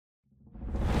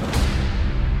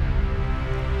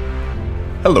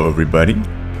Hello, everybody,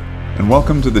 and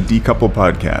welcome to the Decouple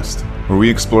Podcast, where we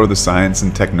explore the science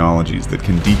and technologies that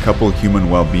can decouple human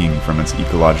well-being from its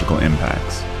ecological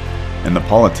impacts, and the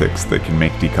politics that can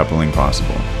make decoupling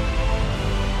possible.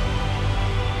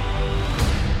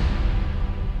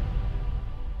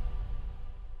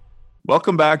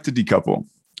 Welcome back to Decouple.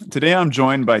 Today I'm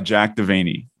joined by Jack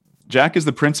Devaney. Jack is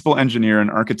the principal engineer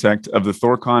and architect of the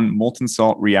Thorcon Molten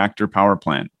Salt Reactor Power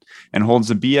Plant, and holds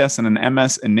a BS and an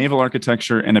MS in naval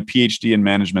architecture and a PhD in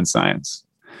management science.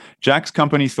 Jack's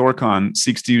company, Thorcon,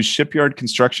 seeks to use shipyard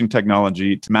construction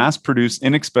technology to mass produce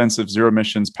inexpensive zero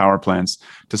emissions power plants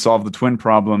to solve the twin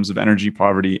problems of energy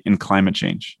poverty and climate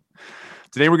change.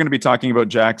 Today, we're going to be talking about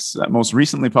Jack's most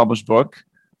recently published book,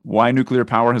 Why Nuclear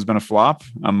Power Has Been a Flop,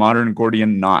 a Modern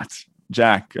Gordian Knot.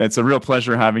 Jack, it's a real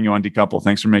pleasure having you on Decouple.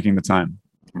 Thanks for making the time.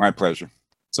 My pleasure.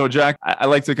 So, Jack, I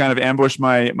like to kind of ambush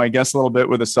my guests a little bit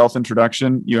with a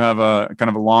self-introduction. You have a kind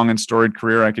of a long and storied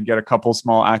career. I could get a couple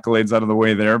small accolades out of the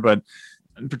way there, but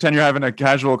pretend you're having a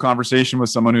casual conversation with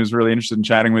someone who's really interested in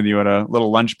chatting with you at a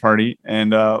little lunch party,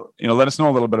 and let us know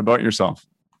a little bit about yourself.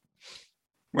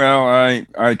 Well,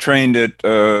 I trained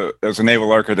as a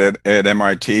naval architect at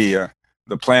MIT.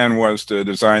 The plan was to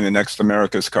design the next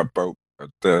America's Cup boat, but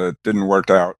it didn't work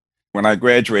out. When I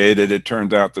graduated, it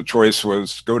turned out the choice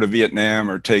was go to Vietnam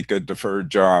or take a deferred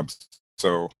job.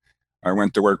 So I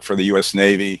went to work for the U.S.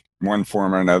 Navy, one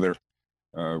form or another,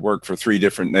 worked for 3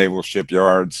 different naval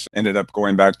shipyards, ended up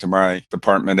going back to my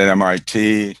department at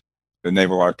MIT, the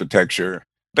naval architecture.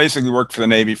 Basically worked for the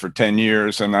Navy for 10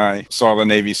 years, and I saw the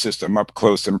Navy system up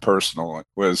close and personal. It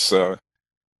was a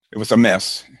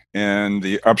mess. And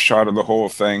the upshot of the whole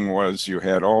thing was you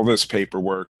had all this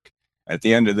paperwork. At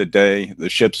the end of the day, the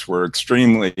ships were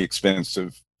extremely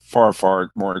expensive, far,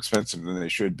 far more expensive than they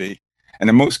should be, and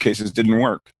in most cases didn't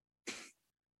work.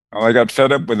 Well, I got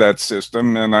fed up with that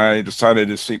system, and I decided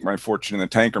to seek my fortune in the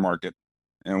tanker market.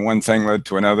 And one thing led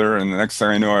to another, and the next thing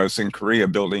I knew, I was in Korea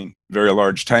building very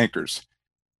large tankers.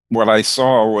 What I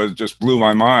saw just blew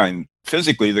my mind.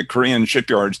 Physically, the Korean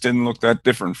shipyards didn't look that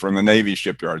different from the Navy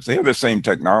shipyards. They have the same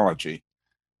technology,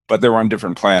 but they were on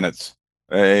different planets.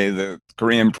 The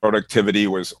Korean productivity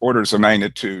was orders of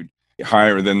magnitude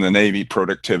higher than the Navy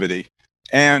productivity,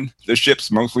 and the ships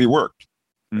mostly worked.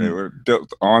 They were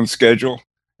built on schedule.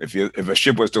 If a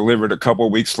ship was delivered a couple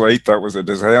of weeks late, that was a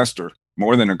disaster.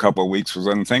 More than a couple of weeks was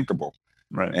unthinkable.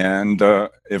 Right. And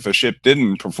if a ship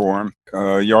didn't perform,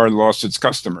 yard lost its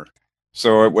customer.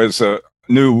 So it was a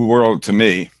new world to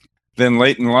me. Then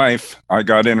late in life, I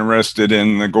got interested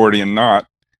in the Gordian knot.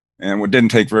 And it didn't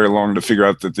take very long to figure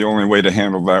out that the only way to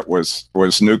handle that was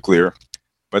nuclear.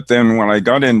 But then when I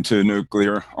got into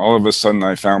nuclear, all of a sudden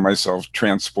I found myself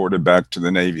transported back to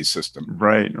the Navy system.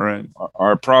 Right.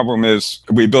 Our problem is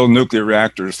we build nuclear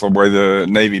reactors the way the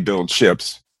Navy builds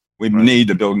ships. We need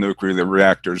to build nuclear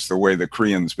reactors the way the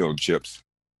Koreans build ships.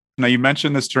 Now, you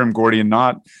mentioned this term Gordian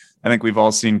knot. I think we've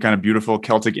all seen kind of beautiful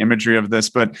Celtic imagery of this,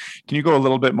 but can you go a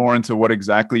little bit more into what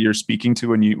exactly you're speaking to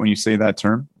when you say that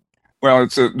term? Well,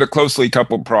 it's the closely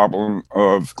coupled problem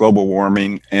of global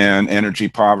warming and energy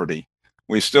poverty.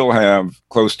 We still have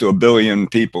close to 1 billion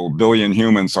people, billion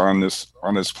humans on this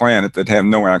planet that have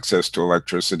no access to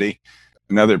electricity.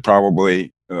 Another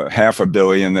probably 500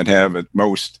 million that have at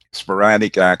most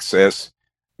sporadic access.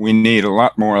 We need a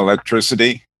lot more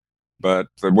electricity, but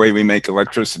the way we make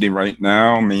electricity right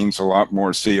now means a lot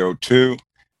more CO2.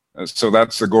 So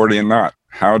that's the Gordian knot.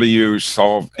 How do you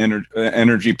solve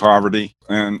energy poverty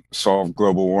and solve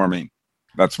global warming?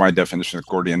 That's my definition of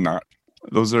Gordian knot.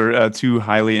 Those are 2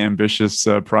 highly ambitious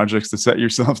projects to set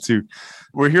yourself to.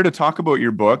 We're here to talk about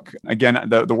your book. Again,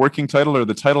 the working title, or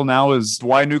the title now, is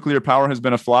Why Nuclear Power Has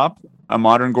Been a Flop, a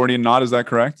Modern Gordian Knot. Is that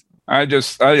correct? I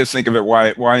just think of it,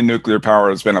 why nuclear power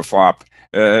has been a flop.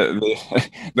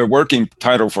 The working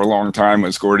title for a long time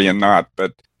was Gordian knot,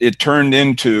 but it turned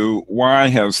into why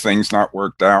has things not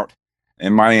worked out?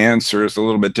 And my answer is a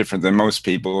little bit different than most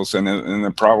people's. And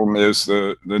the problem is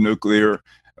the nuclear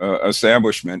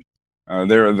establishment.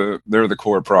 They're the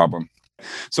core problem.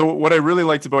 So what I really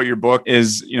liked about your book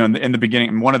is, in the beginning,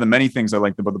 and one of the many things I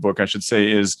liked about the book, I should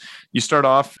say, is you start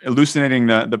off elucidating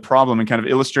the problem and kind of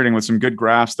illustrating with some good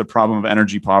graphs the problem of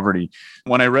energy poverty.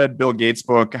 When I read Bill Gates'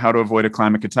 book, How to Avoid a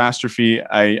Climate Catastrophe,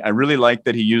 I really liked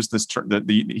that he used this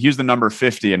he used the number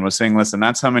 50 and was saying, listen,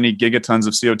 that's how many gigatons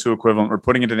of CO2 equivalent we're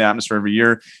putting into the atmosphere every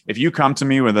year. If you come to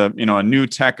me with a new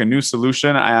tech, a new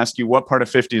solution, I ask you, what part of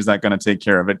 50 is that going to take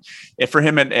care of it? For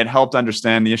him, it helped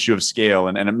understand the issue of scale,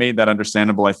 and it made that understanding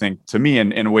understandable, I think, to me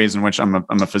in ways in which I'm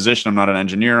a physician. I'm not an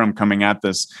engineer. I'm coming at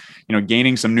this,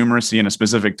 gaining some numeracy in a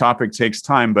specific topic takes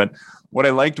time. But what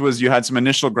I liked was you had some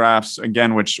initial graphs,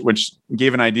 again, which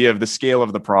gave an idea of the scale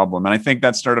of the problem. And I think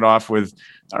that started off with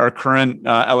our current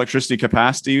electricity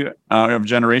capacity of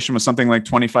generation was something like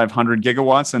 2,500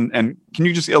 gigawatts. And can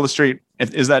you just illustrate,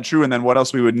 is that true? And then what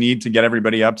else we would need to get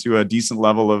everybody up to a decent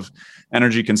level of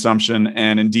energy consumption,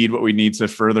 and indeed what we need to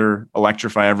further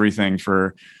electrify everything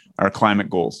for our climate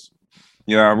goals?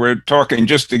 Yeah, we're talking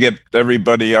just to get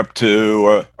everybody up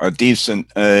to a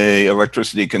decent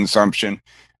electricity consumption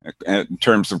in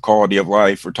terms of quality of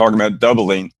life. We're talking about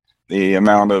doubling the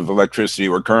amount of electricity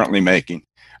we're currently making.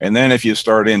 And then if you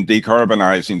start in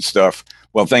decarbonizing stuff,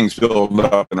 well, things build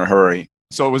up in a hurry.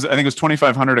 So I think it was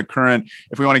 2,500 at current.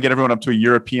 If we want to get everyone up to a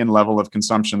European level of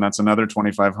consumption, that's another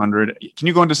 2,500. Can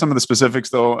you go into some of the specifics,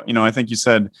 though? I think you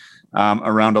said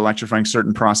around electrifying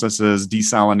certain processes,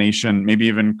 desalination, maybe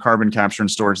even carbon capture and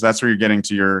storage. That's where you're getting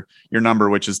to your number,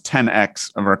 which is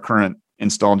 10x of our current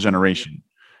installed generation.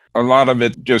 A lot of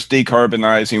it just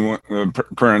decarbonizing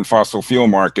current fossil fuel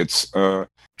markets,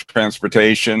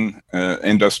 transportation,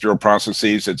 industrial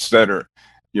processes, et cetera.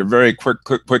 You're very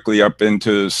quickly up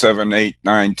into 7, 8,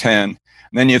 9, 10. And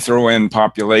then you throw in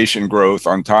population growth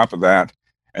on top of that.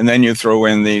 And then you throw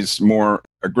in these more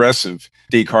aggressive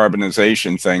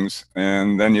decarbonization things.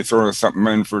 And then you throw something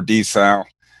in for desal.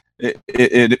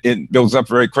 It builds up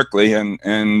very quickly. And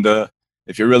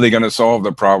if you're really going to solve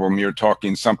the problem, you're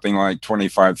talking something like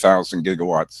 25,000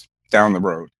 gigawatts down the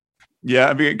road.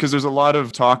 Yeah, because there's a lot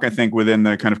of talk, I think, within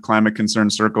the kind of climate concern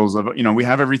circles of, we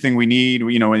have everything we need,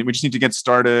 we just need to get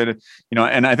started,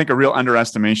 and I think a real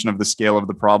underestimation of the scale of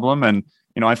the problem. And,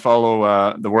 I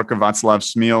follow the work of Václav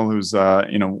Smil, who's,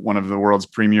 one of the world's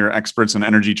premier experts in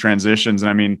energy transitions.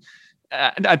 And I mean,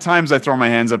 at times I throw my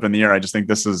hands up in the air. I just think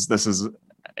this is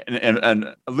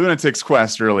a lunatic's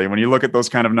quest, really, when you look at those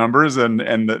kind of numbers and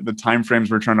the timeframes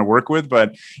we're trying to work with.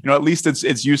 But, at least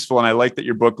it's useful. And I like that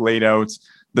your book laid out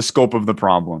the scope of the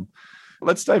problem.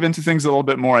 Let's dive into things a little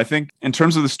bit more. I think in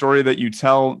terms of the story that you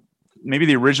tell, maybe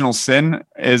the original sin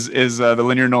is the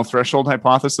linear no threshold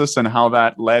hypothesis and how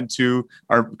that led to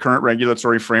our current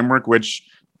regulatory framework, which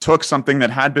took something that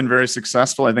had been very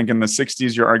successful. I think in the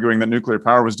 60s, you're arguing that nuclear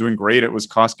power was doing great. It was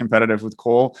cost competitive with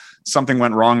coal. Something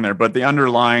went wrong there. But the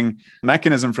underlying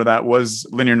mechanism for that was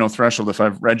linear no threshold, if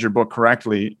I've read your book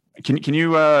correctly. Can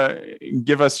you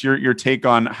give us your take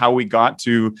on how we got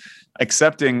to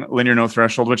accepting linear no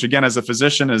threshold, which again, as a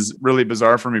physician, is really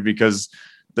bizarre for me because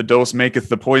the dose maketh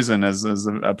the poison, as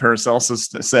Paracelsus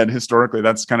said historically.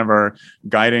 That's kind of our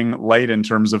guiding light in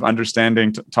terms of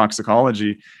understanding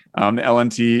toxicology. The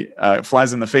LNT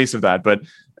flies in the face of that. But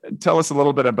tell us a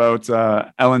little bit about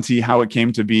LNT, how it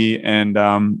came to be, and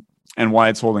why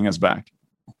it's holding us back.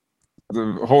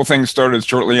 The whole thing started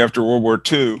shortly after World War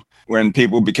II, when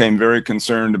people became very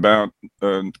concerned about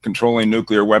controlling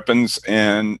nuclear weapons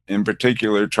and, in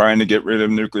particular, trying to get rid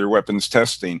of nuclear weapons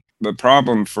testing. The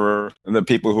problem for the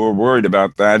people who are worried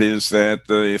about that is that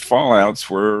the fallouts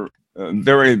were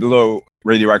very low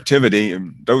radioactivity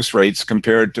dose rates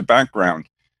compared to background.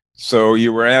 So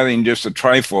you were adding just a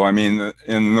trifle. I mean,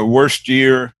 in the worst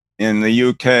year in the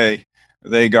UK,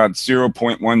 they got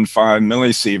 0.15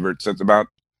 millisieverts. That's about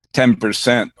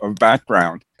 10% of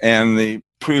background. And the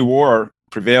pre-war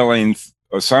prevailing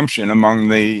assumption among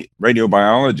the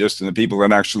radiobiologists and the people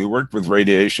that actually worked with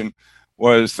radiation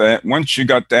was that once you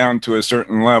got down to a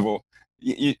certain level,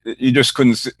 you just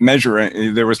couldn't measure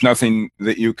it. There was nothing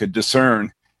that you could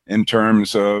discern in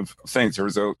terms of things. There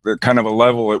was a kind of a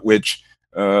level at which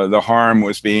the harm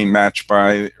was being matched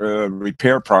by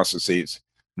repair processes.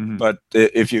 Mm-hmm. But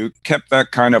if you kept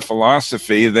that kind of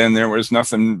philosophy, then there was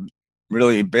nothing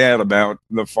really bad about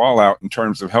the fallout in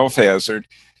terms of health hazard.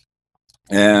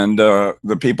 And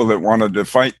the people that wanted to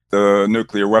fight the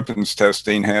nuclear weapons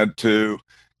testing had to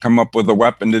come up with a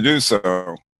weapon to do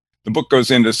so. The book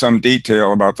goes into some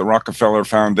detail about the Rockefeller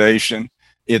Foundation,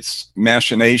 its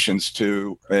machinations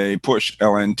to push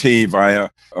LNT via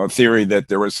a theory that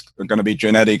there was going to be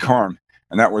genetic harm.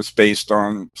 And that was based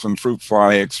on some fruit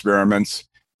fly experiments.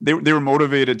 They were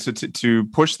motivated to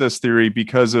push this theory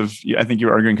because of, I think you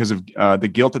were arguing, because of the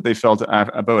guilt that they felt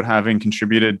about having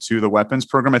contributed to the weapons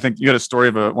program. I think you had a story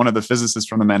of one of the physicists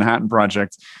from the Manhattan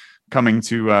Project coming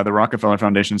to the Rockefeller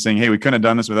Foundation saying, hey, we couldn't have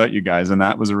done this without you guys. And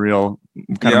that was a real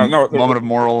moment of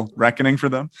moral reckoning for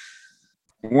them.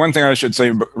 One thing I should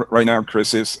say right now,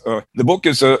 Chris, is the book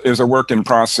is a work in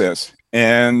process,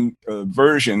 and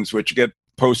versions which get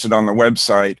posted on the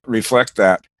website reflect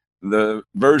that. The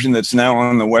version that's now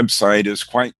on the website is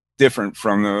quite different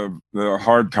from the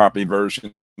hard copy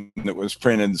version. that was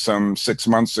printed some 6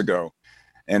 months ago.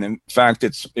 And in fact,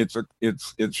 it's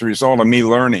a result of me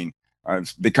learning.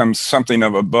 I've become something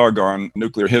of a bug on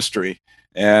nuclear history,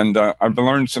 and I've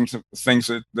learned some things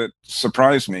that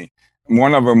surprised me.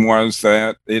 One of them was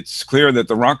that it's clear that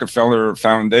the Rockefeller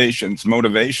Foundation's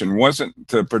motivation wasn't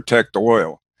to protect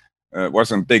oil. It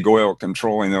wasn't big oil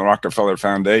controlling the Rockefeller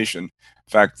Foundation. In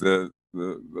fact, the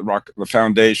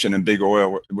foundation and big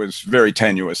oil was very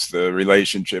tenuous, the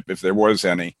relationship, if there was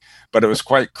any. But it was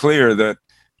quite clear that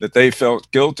they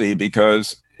felt guilty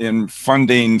because in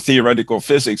funding theoretical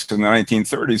physics in the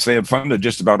 1930s, they had funded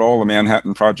just about all the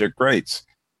Manhattan Project greats.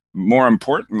 More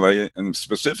importantly, and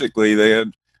specifically, they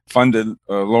had funded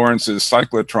Lawrence's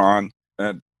cyclotron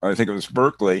at, I think it was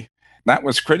Berkeley. That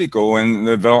was critical in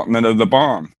the development of the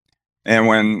bomb. And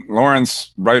when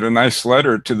Lawrence wrote a nice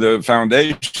letter to the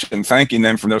foundation thanking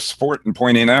them for their support and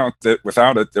pointing out that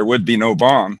without it, there would be no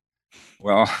bomb,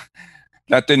 well,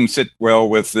 that didn't sit well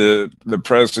with the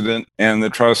president and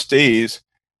the trustees.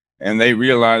 And they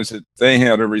realized that they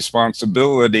had a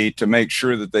responsibility to make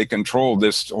sure that they controlled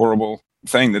this horrible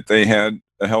thing that they had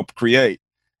helped create.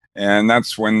 And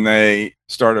that's when they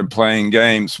started playing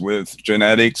games with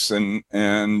genetics and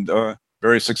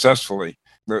very successfully.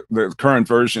 The current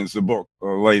versions of the book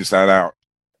lays that out.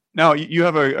 Now, you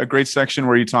have a great section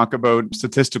where you talk about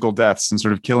statistical deaths and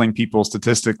sort of killing people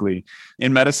statistically.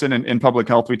 In medicine and in public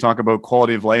health, we talk about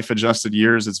quality of life adjusted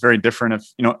years. It's very different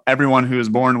if, everyone who is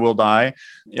born will die.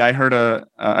 Yeah, I heard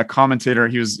a commentator,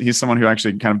 he's someone who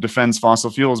actually kind of defends fossil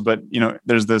fuels, but,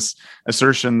 there's this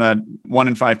assertion that 1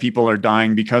 in 5 people are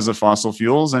dying because of fossil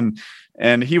fuels.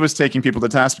 And he was taking people to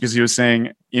task because he was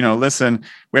saying, listen,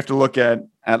 we have to look at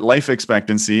life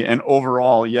expectancy. And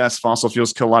overall, yes, fossil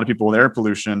fuels kill a lot of people with air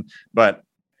pollution, but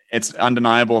it's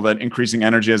undeniable that increasing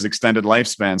energy has extended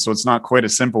lifespan. So it's not quite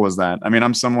as simple as that. I mean,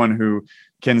 I'm someone who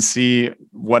can see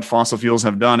what fossil fuels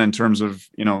have done in terms of,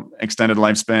 extended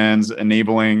lifespans,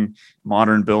 enabling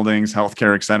modern buildings,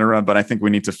 healthcare, et cetera. But I think we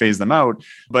need to phase them out.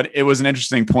 But it was an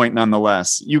interesting point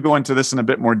nonetheless. You go into this in a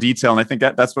bit more detail. And I think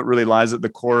that's what really lies at the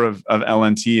core of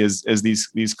LNT is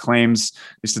these claims,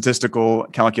 these statistical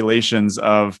calculations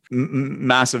of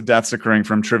massive deaths occurring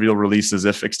from trivial releases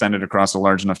if extended across a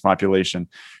large enough population.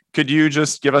 Could you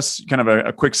just give us kind of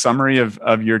a quick summary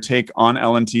of your take on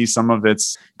LNT, some of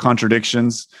its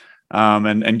contradictions,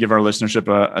 and give our listenership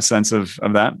a sense of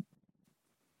that?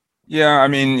 Yeah, I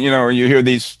mean, you hear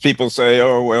these people say,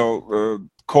 oh, well,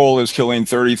 coal is killing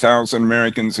 30,000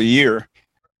 Americans a year.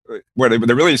 What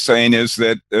they're really saying is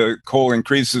that coal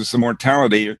increases the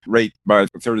mortality rate by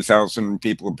 30,000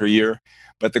 people per year.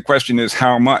 But the question is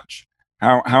how much?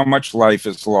 How much life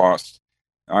is lost?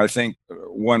 I think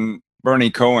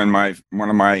Bernie Cohen, one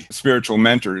of my spiritual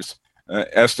mentors,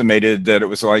 estimated that it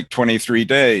was like 23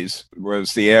 days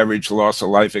was the average loss of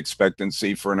life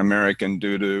expectancy for an American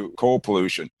due to coal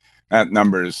pollution. That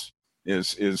number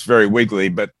is very wiggly,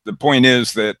 but the point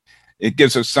is that it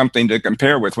gives us something to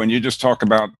compare with. When you just talk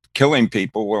about killing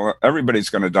people, well, everybody's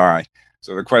going to die.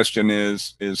 So the question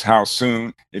is how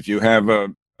soon? If you have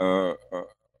a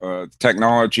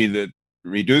technology that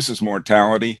reduces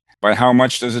mortality, by how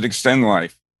much does it extend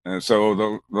life?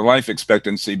 So the life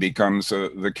expectancy becomes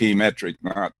the key metric,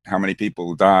 not how many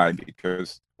people die,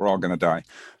 because we're all going to die.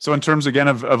 So in terms, again,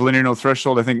 of linear no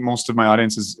threshold, I think most of my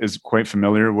audience is quite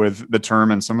familiar with the term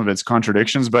and some of its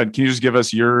contradictions, but can you just give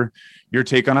us your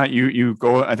take on it? You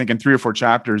go, I think, in 3 or 4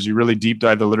 chapters, you really deep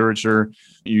dive the literature.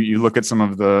 You look at some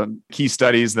of the key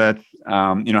studies that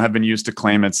have been used to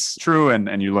claim it's true,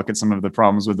 and you look at some of the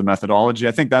problems with the methodology.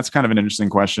 I think that's kind of an interesting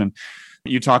question.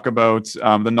 You talk about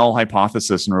the null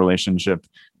hypothesis in relationship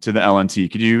to the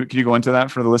LNT. Could you go into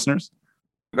that for the listeners?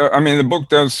 I mean, the book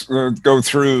does go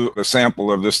through a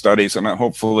sample of the studies, and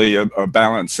hopefully a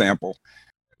balanced sample.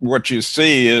 What you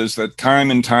see is that time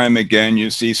and time again,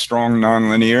 you see strong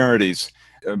nonlinearities,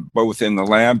 both in the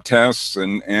lab tests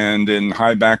and in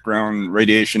high background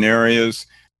radiation areas,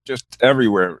 just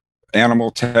everywhere. Animal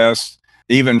tests,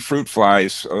 even fruit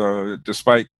flies,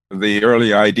 despite the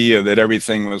early idea that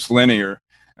everything was linear.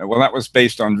 Well, that was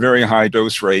based on very high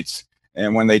dose rates.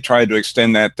 And when they tried to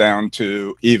extend that down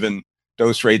to even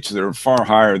dose rates that are far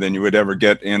higher than you would ever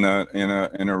get in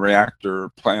a reactor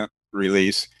plant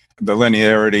release, the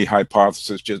linearity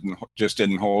hypothesis just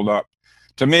didn't hold up.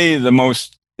 To me, the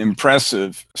most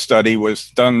impressive study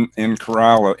was done in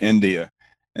Kerala, India.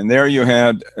 And there you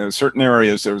had certain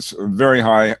areas, there was very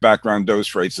high background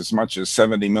dose rates, as much as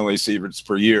 70 millisieverts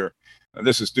per year.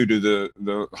 This is due to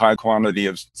the high quantity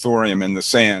of thorium in the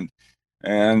sand.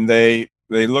 And they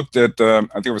looked at, I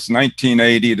think it was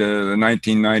 1980 to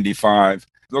 1995,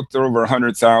 looked at over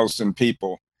 100,000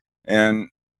 people. And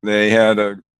they had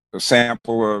a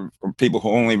sample of people who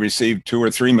only received 2 or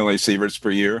 3 millisieverts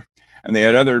per year, and they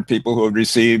had other people who had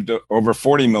received over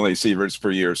 40 millisieverts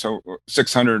per year, so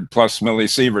 600 plus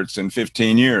millisieverts in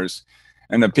 15 years.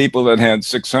 And the people that had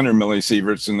 600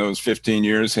 millisieverts in those 15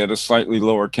 years had a slightly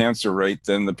lower cancer rate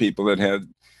than the people that had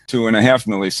 2.5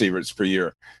 millisieverts per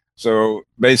year. So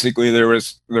basically, there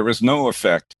was no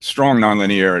effect, strong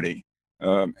nonlinearity.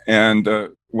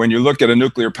 When you look at a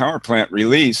nuclear power plant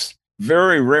release,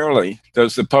 very rarely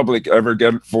does the public ever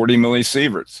get 40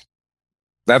 millisieverts.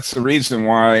 That's the reason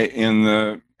why in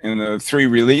the 3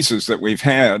 releases that we've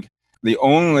had, the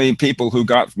only people who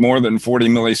got more than 40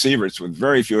 millisieverts, with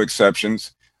very few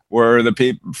exceptions, were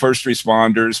the first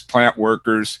responders, plant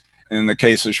workers, in the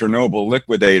case of Chernobyl,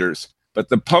 liquidators. But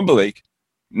the public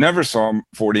never saw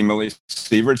 40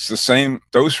 millisieverts, the same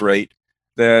dose rate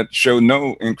that showed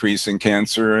no increase in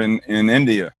cancer in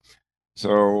India.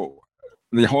 So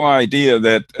the whole idea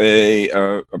that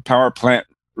a power plant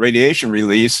radiation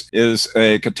release is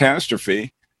a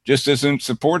catastrophe just isn't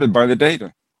supported by the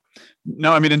data.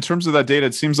 No, I mean, in terms of that data,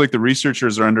 it seems like the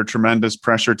researchers are under tremendous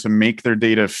pressure to make their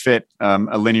data fit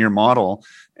a linear model.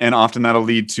 And often that'll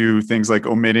lead to things like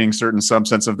omitting certain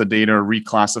subsets of the data, or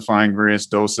reclassifying various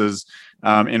doses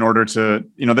in order to,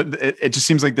 it just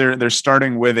seems like they're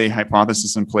starting with a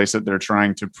hypothesis in place that they're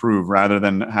trying to prove, rather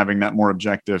than having that more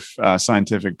objective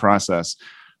scientific process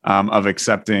of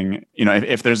accepting,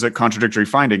 if there's a contradictory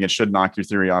finding, it should knock your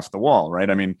theory off the wall,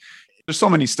 right? I mean, there's so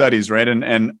many studies, right?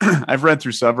 And I've read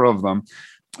through several of them.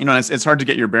 It's hard to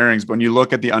get your bearings, but when you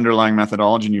look at the underlying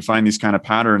methodology and you find these kind of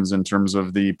patterns in terms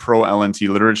of the pro-LNT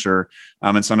literature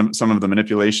and some of the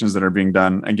manipulations that are being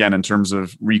done, again, in terms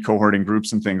of recohorting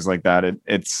groups and things like that,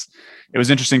 it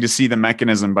was interesting to see the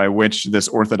mechanism by which this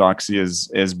orthodoxy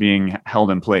is being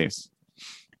held in place.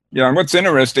 Yeah, and what's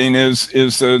interesting is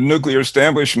the nuclear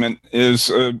establishment is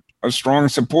a strong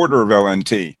supporter of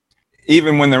LNT.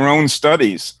 Even when their own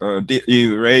studies,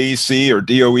 either AEC or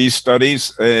DOE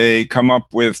studies, come up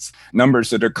with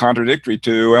numbers that are contradictory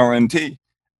to LNT,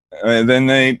 then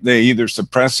they either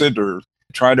suppress it or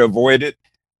try to avoid it.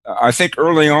 I think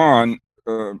early on,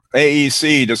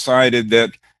 AEC decided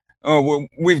that, well,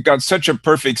 we've got such a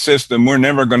perfect system, we're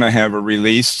never going to have a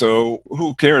release, so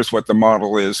who cares what the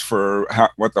model is for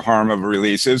what the harm of a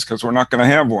release is, because we're not going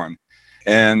to have one.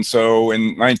 And so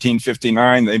in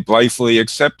 1959, they blithely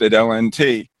accepted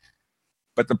LNT.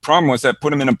 But the problem was that put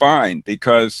them in a bind,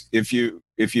 because if you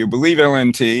believe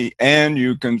LNT and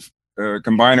you can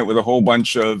combine it with a whole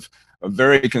bunch of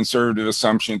very conservative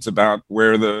assumptions about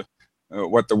where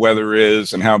what the weather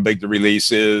is and how big the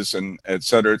release is, and et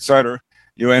cetera,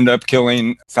 you end up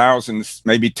killing thousands,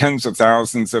 maybe tens of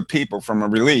thousands of people from a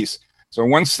release. So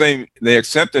once they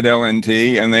accepted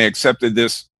LNT and they accepted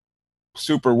this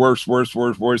super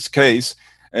worst case,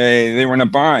 they were in a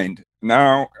bind.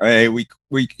 Now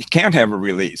we can't have a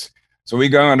release, so we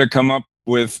got to come up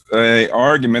with an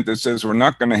argument that says we're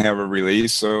not going to have a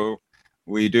release. So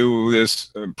we do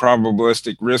this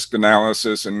probabilistic risk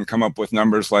analysis and come up with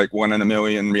numbers like 1 in a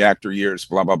million reactor years,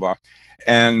 blah blah blah,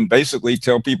 and basically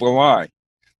tell people a lie.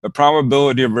 The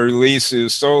probability of a release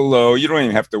is so low you don't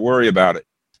even have to worry about it.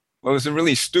 Well, it's a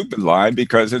really stupid lie,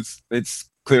 because it's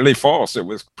clearly false. It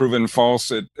was proven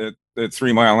false at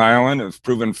 3 Mile Island. It was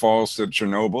proven false at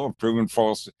Chernobyl. Proven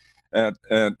false at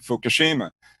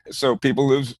Fukushima. So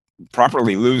people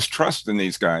properly lose trust in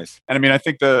these guys. And I mean, I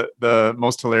think the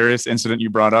most hilarious incident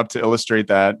you brought up to illustrate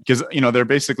that, because they're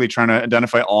basically trying to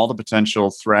identify all the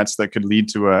potential threats that could lead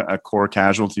to a core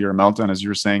casualty or meltdown, as you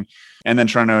were saying, and then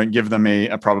trying to give them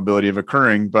a probability of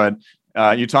occurring. But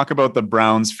you talk about the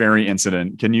Browns Ferry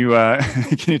incident. Can you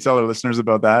can you tell our listeners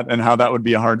about that and how that would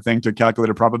be a hard thing to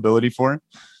calculate a probability for?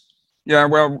 Yeah,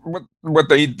 well, what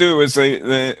they do is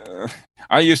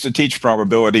I used to teach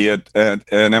probability at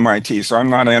MIT, so I'm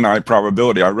not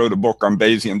anti-probability. I wrote a book on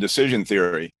Bayesian decision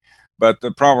theory, but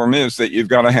the problem is that you've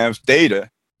got to have data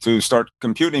to start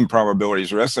computing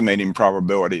probabilities or estimating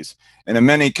probabilities, and in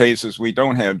many cases we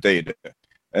don't have data.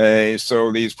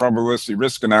 So these probabilistic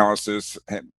risk analysis,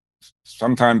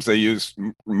 sometimes they use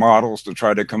models to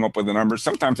try to come up with a number.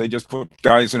 Sometimes they just put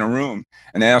guys in a room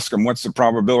and ask them what's the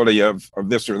probability of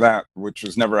this or that, which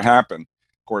has never happened.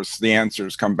 Of course, the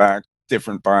answers come back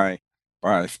different by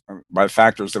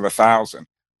factors of 1,000,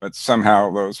 but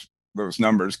somehow those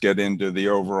numbers get into the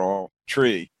overall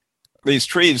tree. These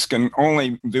trees can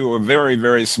only do a very,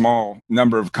 very small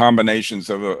number of combinations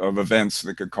of events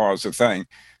that could cause a thing.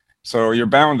 So you're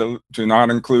bound to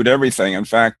not include everything. In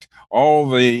fact, all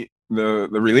the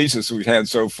releases we've had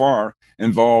so far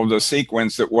involved a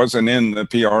sequence that wasn't in the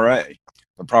PRA,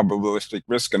 the probabilistic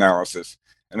risk analysis.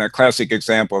 And a classic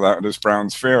example of that is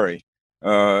Brown's Ferry.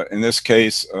 In this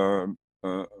case,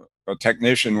 a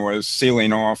technician was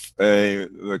sealing off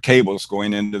the cables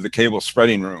going into the cable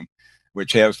spreading room,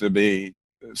 which has to be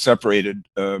separated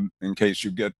in case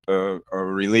you get a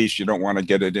release. You don't want to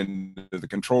get it into the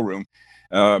control room.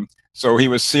 So he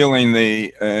was sealing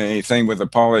the thing with I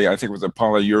think it was a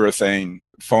polyurethane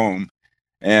foam.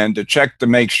 And to check to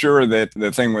make sure that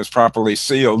the thing was properly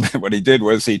sealed, what he did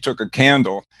was he took a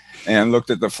candle and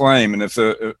looked at the flame. And if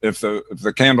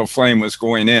the candle flame was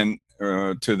going in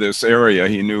to this area,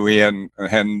 he knew he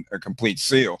hadn't a complete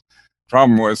seal.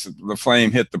 Problem was the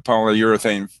flame hit the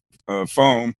polyurethane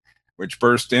foam, which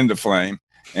burst into flame.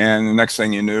 And the next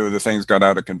thing you knew, the things got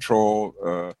out of control.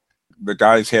 The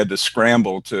guys had to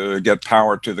scramble to get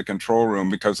power to the control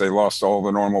room because they lost all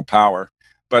the normal power.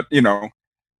 But,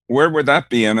 where would that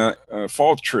be in a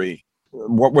fault tree?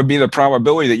 What would be the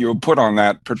probability that you would put on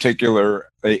that particular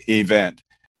event?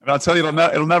 And I'll tell you,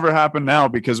 it'll never happen now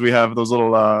because we have those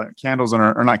little candles on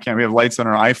we have lights on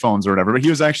our iPhones or whatever. But he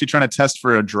was actually trying to test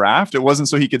for a draft. It wasn't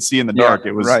so he could see in the dark.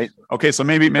 It was right. Okay, so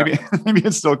maybe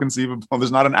it's still conceivable. There's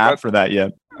not an app for that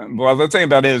yet. Well, the thing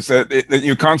about it is that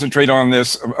you concentrate on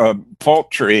this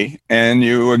fault tree and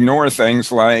you ignore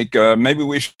things like maybe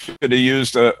we should have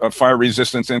used a fire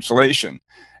resistance insulation.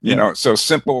 So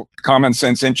simple common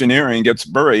sense engineering gets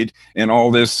buried in all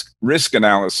this risk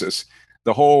analysis.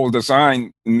 The whole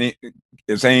design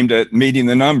is aimed at meeting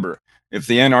the number. If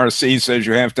the NRC says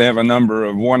you have to have a number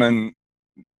of 1 in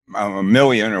a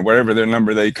million or whatever their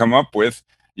number they come up with,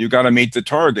 you got to meet the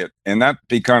target. And that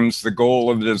becomes the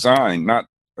goal of the design, not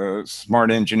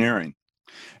smart engineering.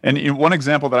 And one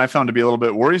example that I found to be a little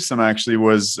bit worrisome actually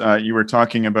was you were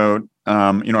talking about,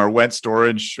 our wet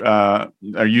storage, our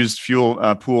used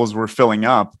fuel pools were filling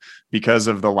up because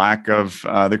of the lack of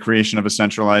the creation of a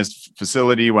centralized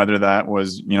facility, whether that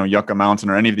was, Yucca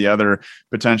Mountain or any of the other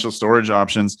potential storage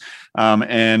options,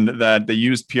 and that they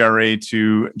used PRA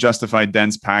to justify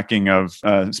dense packing of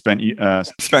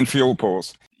spent fuel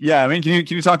pools. Yeah, I mean, can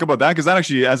you talk about that? Because that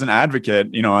actually, as an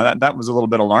advocate, that was a little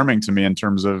bit alarming to me in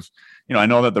terms of, I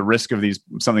know that the risk of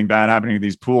something bad happening to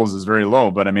these pools is very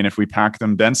low, but I mean, if we pack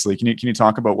them densely, can you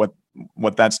talk about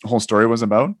what that whole story was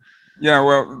about? Yeah,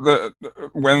 well,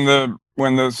 when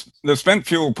the spent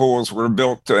fuel pools were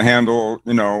built to handle,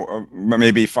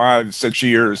 maybe 5-6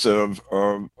 years of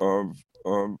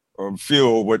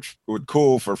fuel, which would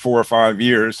cool for 4 or 5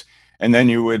 years, and then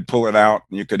you would pull it out,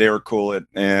 and you could air cool it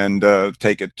and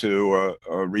take it to a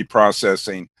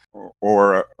reprocessing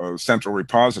or a central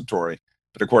repository.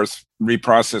 But of course,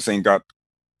 reprocessing got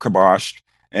kiboshed,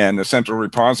 and the central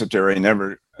repository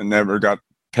never got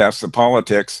past the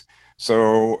politics.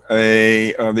 So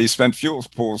these spent fuel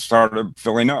pools started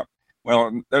filling up.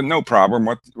 Well, no problem.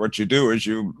 What you do is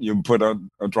you put a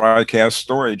dry cask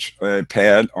storage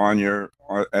pad on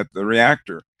at the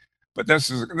reactor. But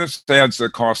this adds the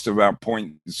cost of about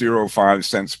 0.05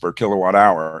 cents per kilowatt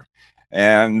hour,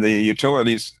 and the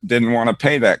utilities didn't want to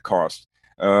pay that cost.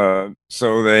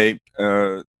 So they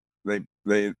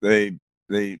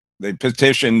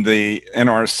petitioned the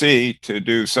NRC to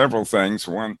do several things.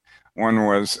 One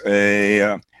was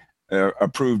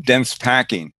approved dense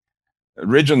packing. The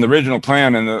original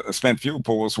plan in the spent fuel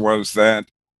pools was that,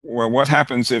 well, what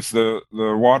happens if the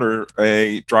water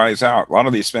dries out? A lot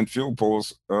of these spent fuel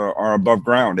pools are above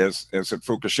ground, as at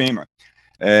Fukushima.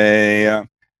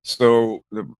 So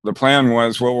the plan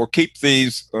was, well, we'll keep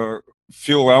these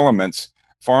fuel elements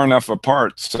far enough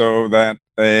apart so that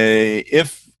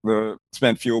if the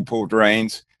spent fuel pool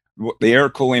drains, the air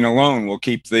cooling alone will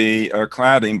keep the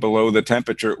cladding below the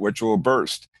temperature at which it will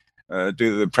burst due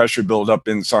to the pressure buildup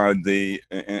inside the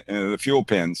fuel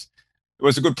pins. It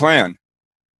was a good plan.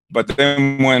 But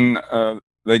then when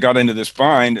they got into this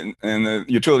bind and the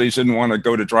utilities didn't want to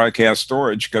go to dry cask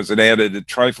storage because it added a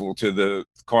trifle to the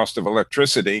cost of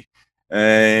electricity,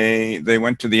 they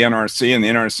went to the NRC, and the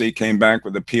NRC came back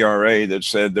with a PRA that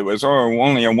said there was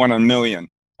only a 1 in a million.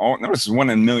 Notice 1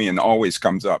 in a million always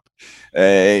comes up,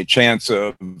 a chance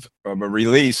of a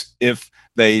release if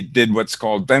they did what's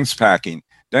called dense packing.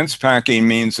 Dense packing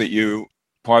means that you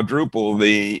quadruple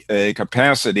the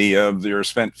capacity of your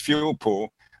spent fuel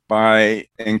pool by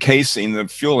encasing the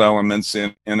fuel elements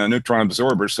in a neutron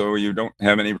absorber so you don't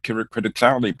have any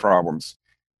criticality problems.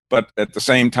 But at the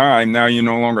same time, now you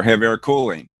no longer have air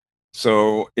cooling.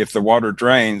 So if the water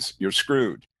drains, you're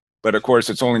screwed. But of course,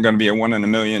 it's only going to be a 1 in a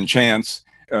million chance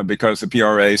because the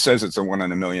PRA says it's a 1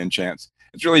 in a million chance.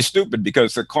 It's really stupid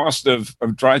because the cost of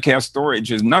dry cask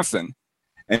storage is nothing.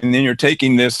 And then you're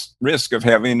taking this risk of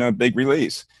having a big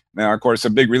release. Now, of course, a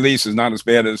big release is not as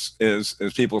bad as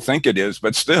people think it is,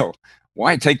 but still,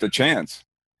 why take the chance?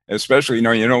 especially,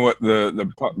 what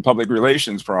the public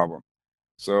relations problem.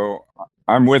 So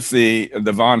I'm with the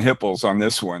Von Hippels on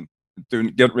this one,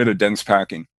 to get rid of dense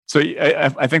packing. So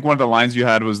I think one of the lines you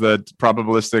had was that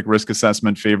probabilistic risk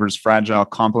assessment favors fragile,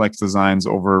 complex designs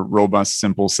over robust,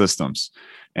 simple systems.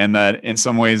 And that in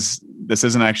some ways, this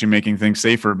isn't actually making things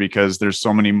safer because there's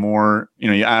so many more,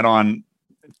 you add on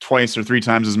twice or three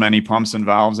times as many pumps and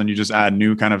valves, and you just add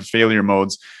new kind of failure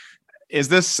modes. Is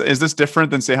this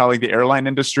different than, say, how like the airline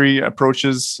industry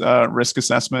approaches risk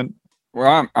assessment?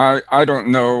 Well, I don't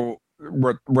know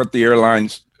what the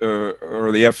airlines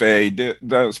or the FAA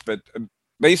does, but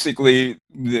basically,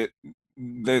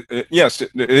 yes,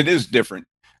 it is different.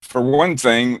 For one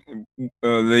thing,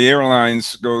 the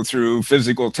airlines go through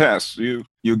physical tests. You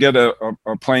get a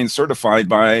plane certified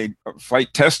by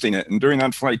flight testing it, and during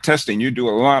that flight testing, you do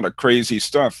a lot of crazy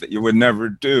stuff that you would never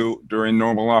do during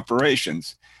normal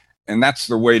operations, and that's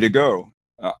the way to go.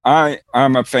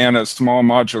 I'm a fan of small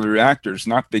modular reactors,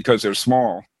 not because they're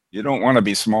small. You don't want to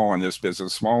be small in this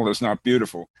business. Small is not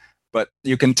beautiful, but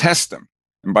you can test them.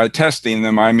 And by testing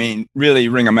them, I mean really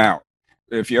wring them out.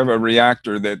 If you have a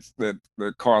reactor that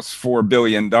costs $4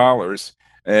 billion,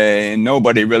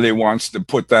 nobody really wants to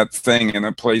put that thing in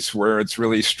a place where it's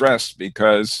really stressed,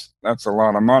 because that's a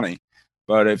lot of money.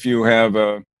 But if you have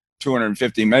a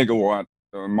 250 megawatt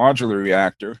modular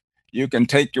reactor, you can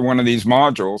take one of these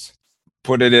modules,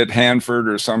 put it at Hanford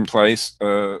or someplace,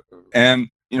 and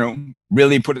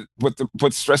really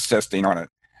put stress testing on it.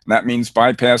 And that means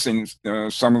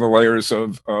bypassing some of the layers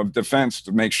of defense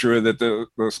to make sure that the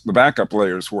backup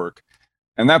layers work.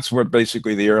 And that's what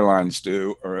basically the airlines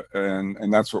do,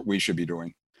 and that's what we should be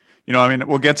doing. I mean,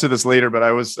 we'll get to this later, but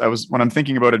I was when I'm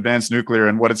thinking about advanced nuclear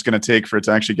and what it's going to take for it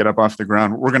to actually get up off the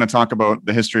ground, we're going to talk about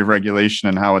the history of regulation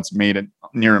and how it's made it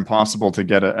near impossible to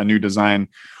get a new design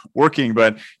working.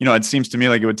 But, it seems to me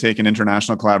like it would take an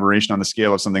international collaboration on the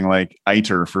scale of something like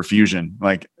ITER for fusion,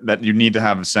 like that you need to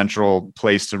have a central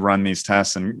place to run these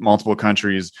tests and multiple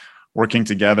countries working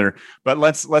together. But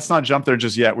let's not jump there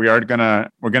just yet. We're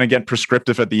gonna get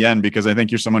prescriptive at the end, because I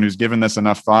think you're someone who's given this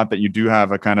enough thought that you do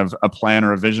have a kind of a plan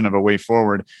or a vision of a way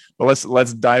forward. But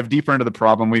let's dive deeper into the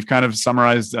problem. We've kind of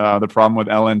summarized the problem with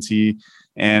LNT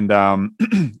and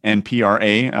and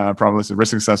PRA, probabilistic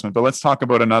risk assessment. But let's talk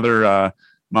about another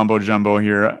mumbo jumbo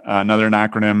here, another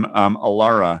acronym,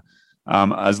 ALARA,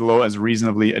 as low as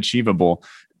reasonably achievable.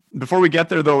 Before we get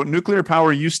there, though, nuclear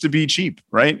power used to be cheap,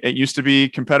 right? It used to be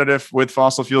competitive with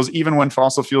fossil fuels, even when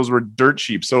fossil fuels were dirt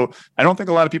cheap. So I don't think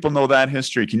a lot of people know that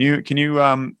history. Can you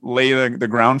lay the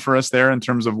ground for us there in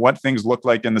terms of what things looked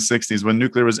like in the 60s when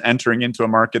nuclear was entering into a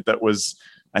market that was,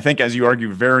 I think, as you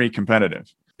argue, very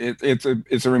competitive?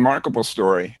 It's a remarkable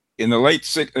story. In the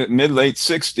mid-late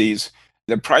 60s,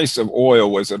 the price of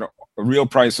oil real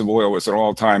price of oil was at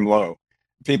all-time low.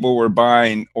 People were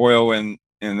buying oil in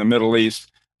the Middle East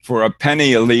for a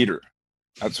penny a liter.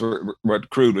 That's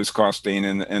what crude was costing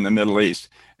in the Middle East.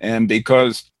 And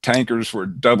because tankers were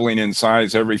doubling in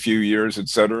size every few years, et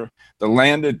cetera, the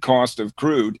landed cost of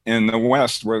crude in the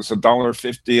West was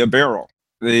 $1.50 a barrel.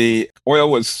 The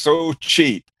oil was so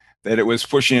cheap that it was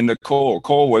pushing into coal.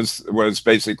 Coal was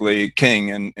basically king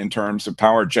in terms of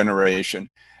power generation.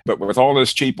 But with all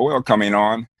this cheap oil coming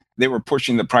on, they were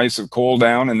pushing the price of coal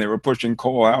down, and they were pushing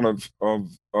coal out of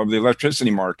the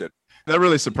electricity market. That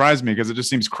really surprised me, because it just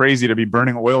seems crazy to be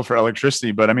burning oil for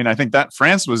electricity. But I mean, I think that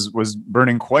France was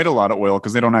burning quite a lot of oil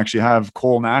because they don't actually have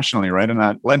coal nationally, right? And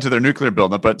that led to their nuclear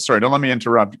buildup. But sorry, don't let me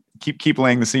interrupt. Keep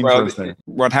laying the scene for us there.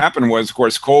 What happened was, of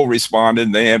course, coal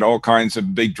responded. They had all kinds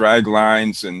of big drag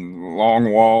lines and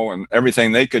long wall and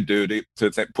everything they could do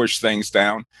to push things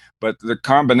down. But the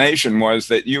combination was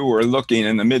that you were looking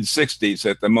in the mid-60s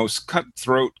at the most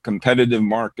cutthroat competitive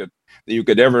market that you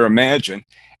could ever imagine.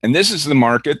 And this is the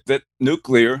market that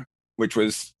nuclear, which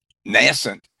was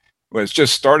nascent, was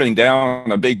just starting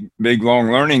down a big,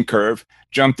 long learning curve,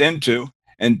 jumped into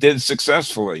and did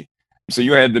successfully. So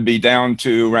you had to be down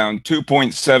to around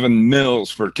 2.7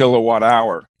 mils per kilowatt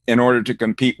hour in order to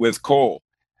compete with coal.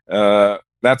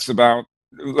 That's about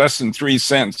less than 3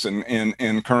 cents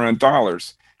in current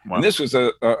dollars. Wow. And this was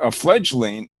a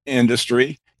fledgling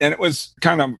industry, and it was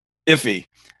kind of iffy.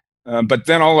 But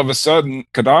then all of a sudden,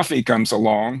 Gaddafi comes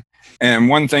along, and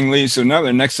one thing leads to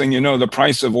another. Next thing you know, the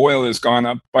price of oil has gone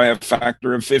up by a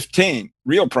factor of 15,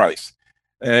 real price.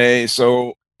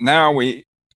 So now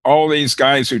all these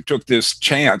guys who took this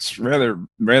chance,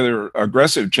 rather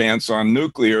aggressive chance on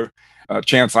nuclear,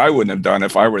 chance I wouldn't have done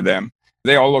if I were them,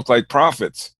 they all look like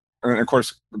prophets. And of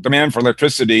course, demand for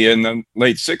electricity in the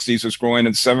late 60s was growing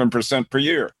at 7% per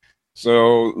year.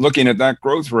 So looking at that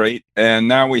growth rate, and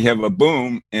now we have a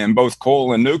boom in both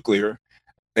coal and nuclear,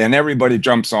 and everybody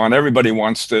jumps on. Everybody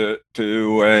wants to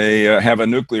have a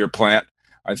nuclear plant.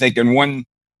 I think in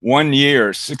one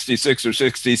year, 66 or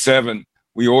 67,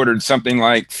 we ordered something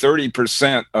like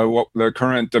 30% of what the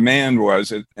current demand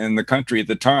was in the country at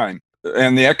the time.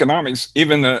 And the economics,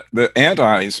 even the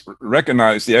antis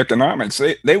recognized the economics.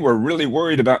 They were really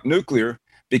worried about nuclear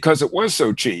because it was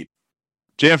so cheap.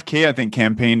 JFK, I think,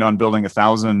 campaigned on building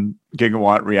 1,000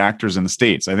 gigawatt reactors in the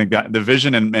States. I think that the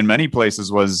vision in many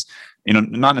places was,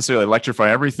 not necessarily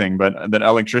electrify everything, but that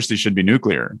electricity should be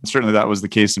nuclear. Certainly that was the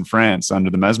case in France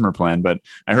under the Mesmer plan. But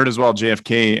I heard as well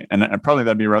JFK, and probably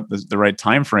that'd be the right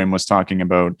time frame, was talking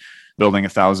about building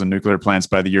 1,000 nuclear plants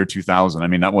by the year 2000. I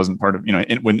mean, that wasn't part of,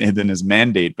 it wasn't in his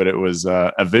mandate, but it was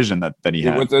a vision that he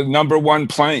had. It was the number one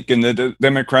plank in the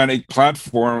Democratic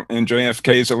platform in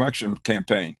JFK's election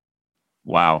campaign.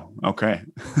 Wow. Okay.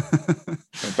 In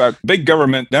fact, big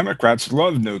government Democrats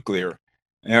love nuclear.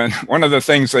 And one of the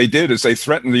things they did is they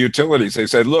threatened the utilities. They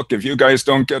said, look, if you guys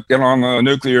don't get on the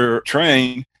nuclear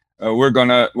train, we're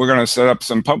gonna set up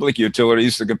some public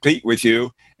utilities to compete with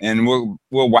you, and we'll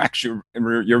wax your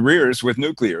rears with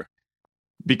nuclear.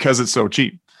 Because it's so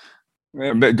cheap.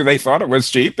 They thought it was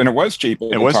cheap, and it was cheap.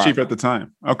 It was cheap at the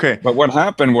time. Okay. But what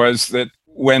happened was that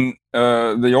when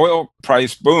the oil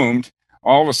price boomed,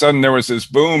 all of a sudden there was this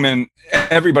boom, and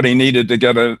everybody needed to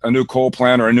get a new coal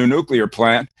plant or a new nuclear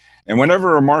plant. And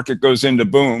whenever a market goes into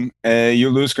boom, you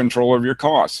lose control of your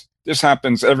costs. This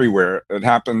happens everywhere. It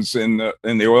happens in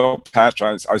the oil patch.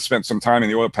 I spent some time in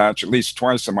the oil patch at least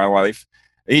twice in my life.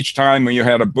 Each time when you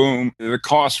had a boom, the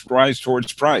costs rise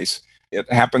towards price.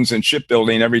 It happens in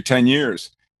shipbuilding every 10 years.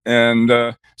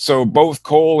 And so both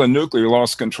coal and nuclear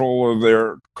lost control of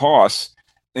their costs.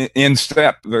 In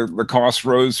step, the costs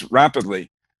rose rapidly.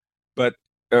 But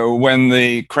when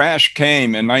the crash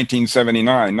came in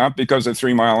 1979, not because of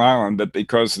 3 Mile Island, but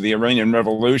because of the Iranian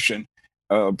Revolution,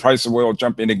 price of oil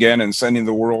jumping again and sending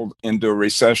the world into a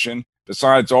recession.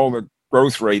 Besides, all the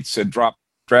growth rates had dropped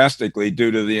drastically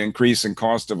due to the increase in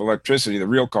cost of electricity, the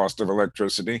real cost of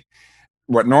electricity.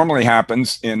 What normally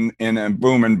happens in a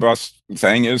boom and bust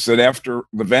thing is that after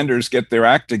the vendors get their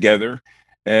act together,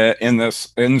 in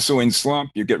this ensuing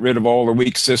slump, you get rid of all the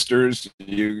weak sisters,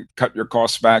 you cut your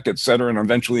costs back, et cetera, and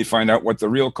eventually find out what the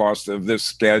real cost of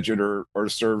this gadget or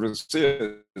service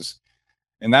is.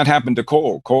 And that happened to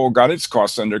coal. Coal got its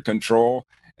costs under control.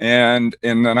 And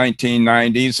in the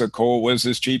 1990s, coal was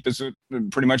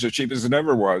pretty much as cheap as it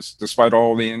ever was, despite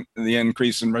all the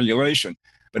increase in regulation.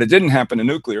 But it didn't happen to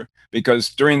nuclear, because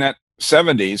during that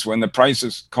 70s, when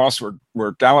the costs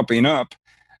were galloping up,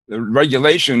 the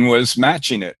regulation was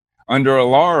matching it. Under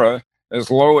ALARA, as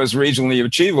low as regionally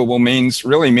achievable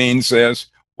really means as,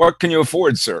 what can you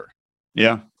afford, sir?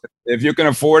 Yeah. If you can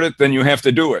afford it, then you have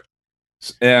to do it.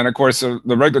 And of course, the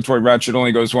regulatory ratchet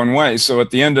only goes one way. So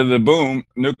at the end of the boom,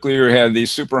 nuclear had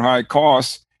these super high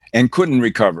costs and couldn't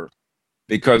recover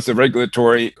because the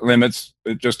regulatory limits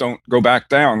just don't go back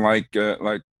down like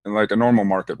a normal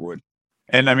market would.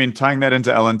 And I mean, tying that into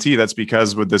LNT, that's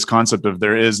because with this concept of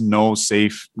there is no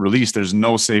safe release, there's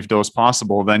no safe dose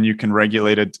possible, then you can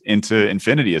regulate it into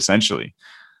infinity, essentially.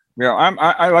 Yeah,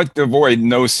 I like to avoid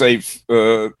no safe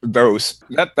dose.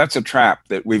 That's a trap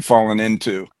that we've fallen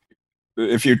into.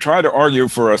 If you try to argue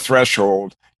for a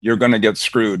threshold, you're going to get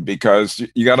screwed, because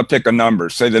you got to pick a number.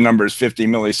 Say the number is 50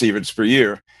 millisieverts per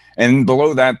year, and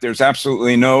below that, there's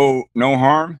absolutely no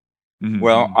harm. Mm-hmm.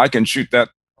 Well, I can shoot that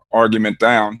argument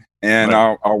down, and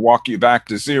right. I'll walk you back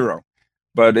to zero.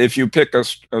 But if you pick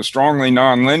a strongly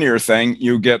nonlinear thing,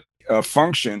 you get a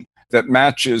function that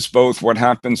matches both what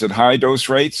happens at high dose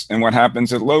rates and what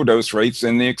happens at low dose rates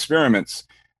in the experiments.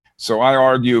 So I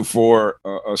argue for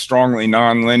a strongly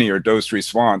nonlinear dose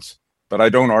response, but I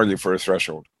don't argue for a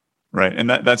threshold. Right, and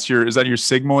is that your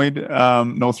sigmoid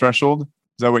no threshold?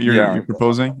 Is that what you're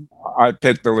proposing? I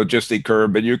picked the logistic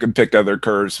curve, but you can pick other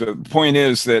curves. But the point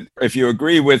is that if you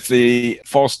agree with the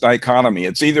false dichotomy,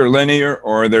 it's either linear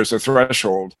or there's a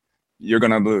threshold, you're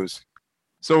going to lose.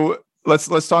 So let's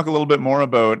talk a little bit more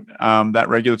about that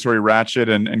regulatory ratchet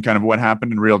and kind of what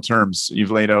happened in real terms.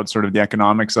 You've laid out sort of the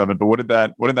economics of it, but what did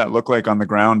that look like on the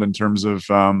ground in terms of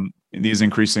these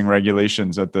increasing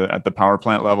regulations at the power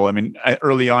plant level? I mean,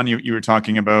 early on, you were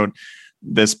talking about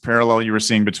this parallel you were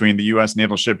seeing between the U.S.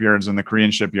 naval shipyards and the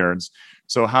Korean shipyards.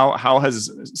 So how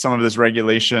has some of this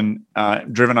regulation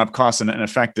driven up costs and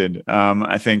affected?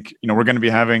 I think we're going to be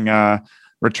having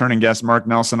returning guest Mark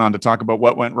Nelson on to talk about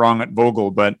what went wrong at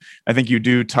Vogtle, but I think you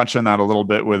do touch on that a little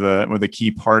bit with a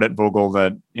key part at Vogtle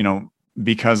that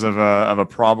because of a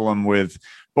problem with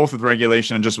both with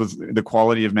regulation and just with the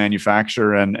quality of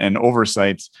manufacture and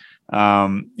oversight.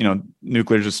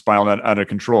 nuclear just spiraled out of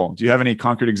control. Do you have any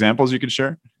concrete examples you could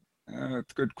share?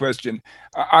 That's a good question.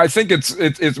 I think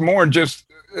it's more just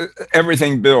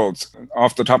everything builds.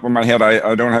 Off the top of my head,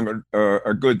 I don't have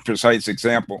a good, precise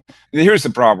example. Here's the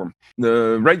problem.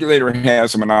 The regulator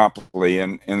has a monopoly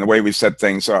in the way we set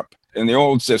things up. In the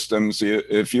old systems,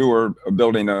 if you were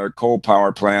building a coal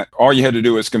power plant, all you had to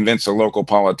do was convince a local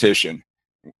politician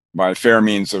by fair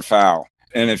means or foul.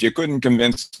 And if you couldn't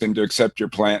convince them to accept your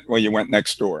plant, well, you went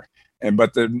next door.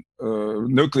 But the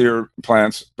nuclear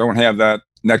plants don't have that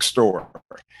next door.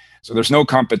 So there's no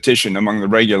competition among the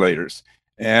regulators.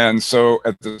 And so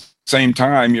at the same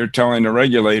time, you're telling the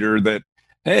regulator that,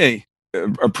 hey,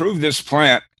 approve this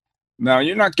plant. Now,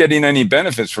 you're not getting any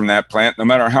benefits from that plant, no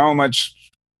matter how much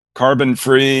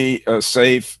carbon-free,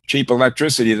 safe, cheap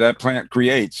electricity that plant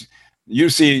creates. You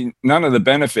see none of the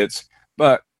benefits,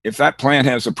 but if that plant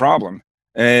has a problem,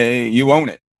 you own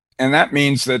it. And that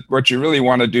means that what you really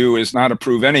want to do is not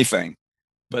approve anything.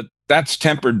 But that's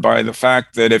tempered by the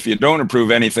fact that if you don't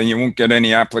approve anything, you won't get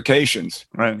any applications.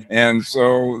 Right. And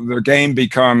so the game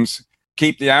becomes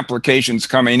keep the applications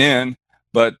coming in,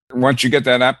 but once you get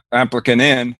that applicant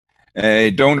in,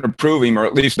 don't approve him, or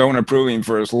at least don't approve him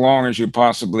for as long as you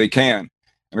possibly can.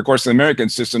 And of course, in the American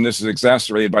system, this is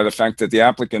exacerbated by the fact that the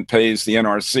applicant pays the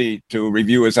NRC to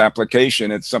review his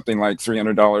application. It's something like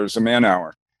 $300 a man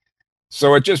hour.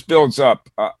 So it just builds up.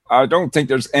 I don't think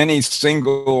there's any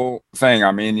single thing.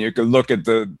 I mean, you could look at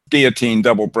the guillotine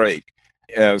double break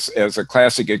as a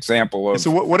classic example of.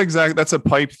 So what exactly? That's a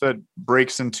pipe that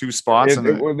breaks in two spots.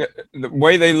 The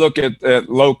way they look at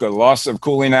LOCA, loss of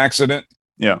cooling accident.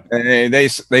 Yeah.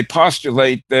 They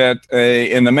postulate that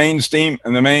in the main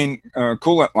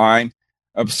coolant line,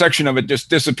 a section of it just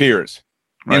disappears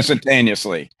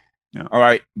instantaneously. Yeah. All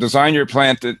right, design your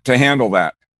plant to handle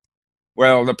that.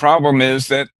 Well, the problem is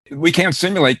that we can't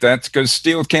simulate that because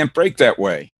steel can't break that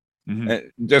way. Mm-hmm.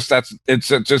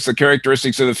 It's just the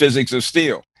characteristics of the physics of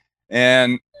steel.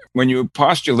 And when you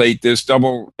postulate this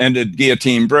double-ended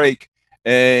guillotine break,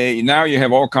 now you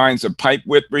have all kinds of pipe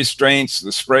width restraints.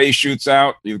 The spray shoots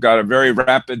out. You've got a very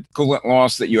rapid coolant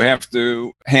loss that you have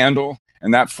to handle,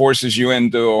 and that forces you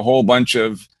into a whole bunch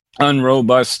of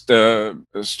unrobust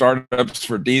startups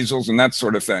for diesels and that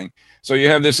sort of thing. So you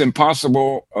have this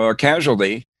impossible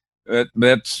casualty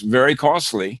that's very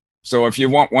costly. So if you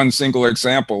want one single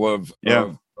example of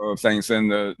things, then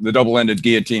the double-ended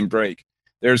guillotine break.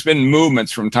 There's been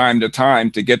movements from time to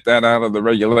time to get that out of the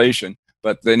regulation,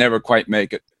 but they never quite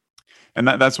make it. And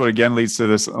that's what again leads to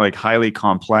this like highly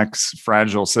complex,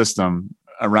 fragile system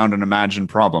around an imagined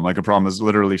problem. Like a problem is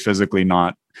literally physically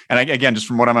not. And again, just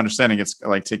from what I'm understanding, it's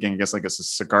like taking, I guess, like a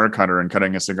cigar cutter and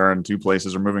cutting a cigar in two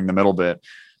places or moving the middle bit.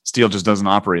 Steel just doesn't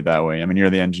operate that way. I mean, you're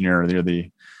the engineer, you're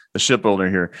the shipbuilder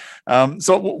here.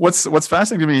 So what's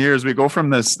fascinating to me here is we go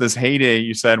from this heyday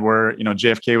you said where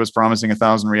JFK was promising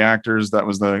 1,000 reactors. That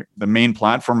was the main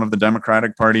platform of the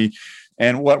Democratic Party.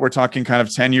 And what we're talking kind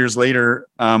of 10 years later,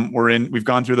 we've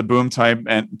gone through the boom time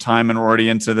and we're already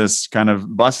into this kind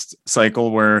of bust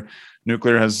cycle where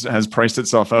nuclear has priced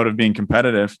itself out of being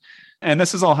competitive. And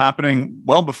this is all happening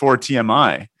well before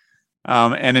TMI.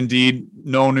 And indeed,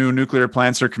 no new nuclear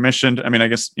plants are commissioned. I mean, I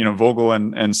guess, Vogtle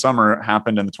and Summer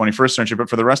happened in the 21st century, but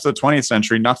for the rest of the 20th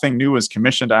century, nothing new was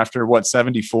commissioned after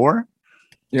 74?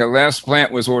 Yeah, last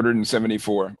plant was ordered in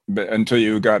 74, but until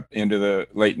you got into the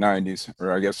late 90s,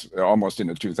 or I guess almost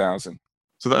into 2000.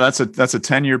 So that's a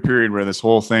 10-year period where this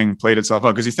whole thing played itself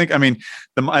out. Because you think, I mean,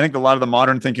 I think a lot of the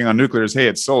modern thinking on nuclear is, hey,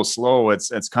 it's so slow.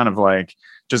 It's kind of like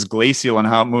just glacial in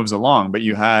how it moves along. But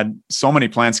you had so many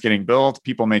plants getting built,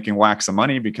 people making whacks of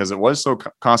money because it was so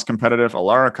cost competitive.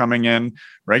 Alara coming in,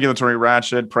 regulatory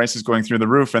ratchet, prices going through the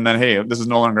roof, and then, hey, this is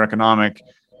no longer economic.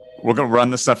 We're going to run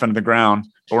this stuff into the ground,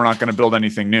 but we're not going to build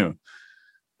anything new.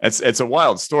 It's a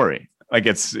wild story. Like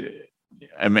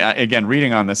I mean, again,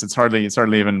 reading on this, it's hardly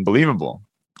even believable.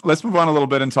 Let's move on a little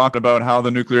bit and talk about how the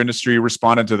nuclear industry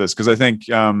responded to this. Because I think,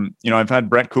 I've had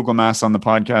Brett Kugelmass on the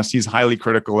podcast. He's highly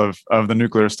critical of the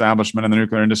nuclear establishment and the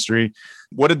nuclear industry.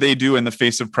 What did they do in the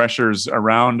face of pressures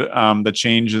around the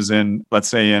changes in, let's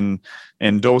say,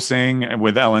 in dosing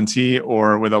with LNT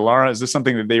or with Alara? Is this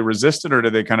something that they resisted, or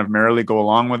did they kind of merrily go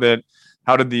along with it?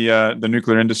 How did the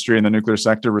nuclear industry and the nuclear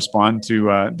sector respond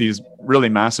to these really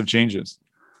massive changes?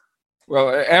 Well,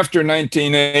 after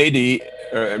 1980,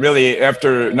 really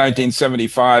after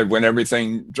 1975, when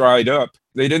everything dried up,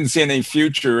 they didn't see any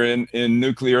future in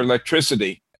nuclear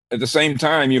electricity. At the same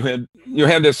time, you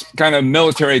had this kind of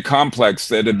military complex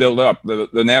that had built up.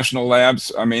 The national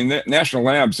labs. I mean, the national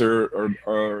labs are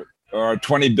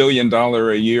 $20 billion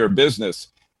a year business,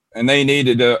 and they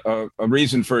needed a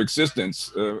reason for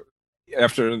existence.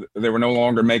 after they were no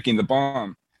longer making the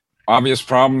bomb. Obvious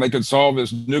problem they could solve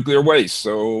is nuclear waste.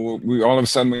 So we all of a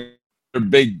sudden, the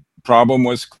big problem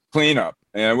was cleanup.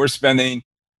 And we're spending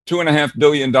 $2.5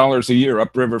 billion a year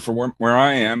upriver from where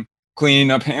I am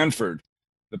cleaning up Hanford.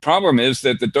 The problem is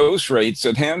that the dose rates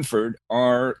at Hanford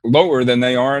are lower than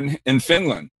they are in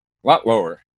Finland, a lot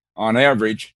lower on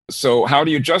average. So how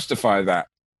do you justify that?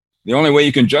 The only way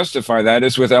you can justify that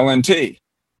is with LNT.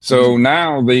 So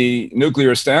now the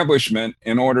nuclear establishment,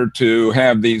 in order to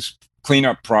have these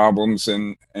cleanup problems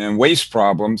and waste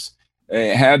problems,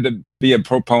 had to be a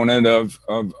proponent of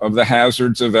the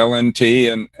hazards of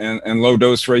LNT and low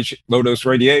dose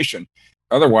radiation.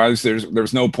 Otherwise,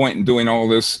 there's no point in doing all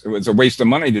this. It was a waste of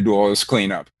money to do all this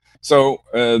cleanup. So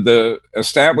the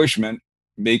establishment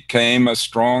became a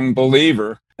strong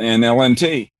believer in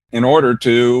LNT in order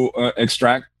to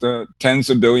extract tens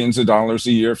of billions of dollars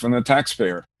a year from the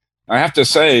taxpayer. I have to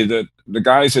say that the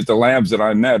guys at the labs that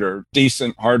I met are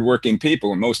decent, hardworking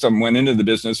people, and most of them went into the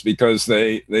business because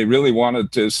they really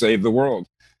wanted to save the world.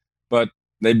 But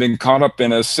they've been caught up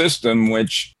in a system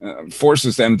which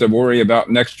forces them to worry about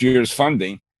next year's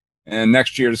funding, and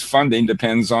next year's funding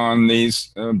depends on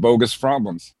these bogus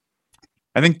problems.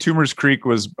 I think Toomer's Creek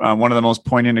was one of the most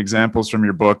poignant examples from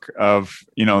your book of,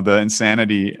 the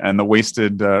insanity and the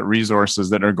wasted resources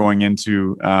that are going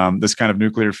into this kind of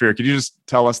nuclear fear. Could you just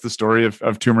tell us the story of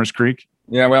Toomer's Creek?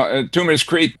 Yeah, well, Toomer's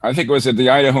Creek, I think it was at the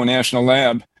Idaho National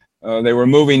Lab. They were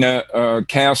moving a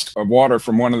cask of water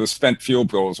from one of the spent fuel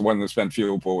pools. One of the spent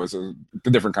fuel pool was a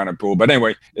different kind of pool. But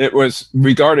anyway, it was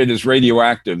regarded as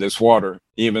radioactive, this water,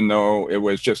 even though it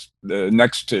was just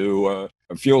next to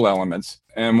fuel elements.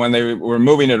 And when they were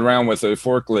moving it around with a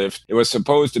forklift, it was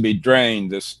supposed to be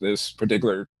drained, this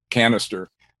particular canister,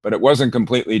 but it wasn't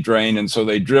completely drained. And so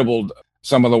they dribbled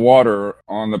some of the water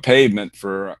on the pavement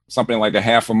for something like a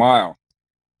half a mile.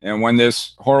 And when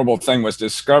this horrible thing was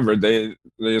discovered, they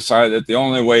decided that the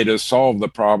only way to solve the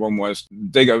problem was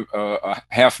dig a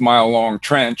half-mile long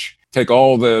trench, take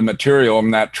all the material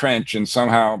in that trench and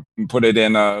somehow put it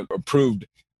in a approved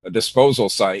disposal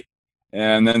site.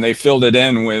 And then they filled it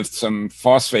in with some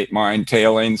phosphate mine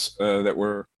tailings that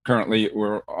were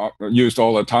used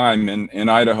all the time in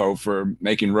Idaho for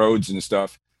making roads and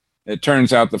stuff. It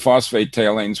turns out the phosphate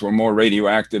tailings were more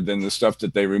radioactive than the stuff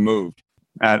that they removed.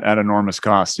 At enormous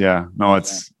cost, yeah. No,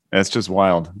 it's just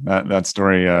wild, that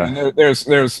story. And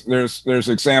there's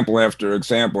example after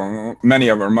example. Many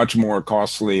of them are much more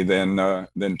costly than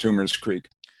Toomer's Creek.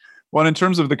 Well, in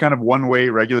terms of the kind of one-way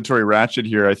regulatory ratchet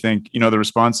here, I think the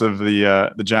response of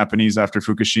the Japanese after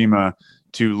Fukushima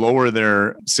to lower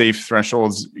their safe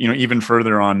thresholds, even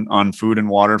further on food and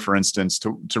water, for instance,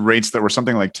 to rates that were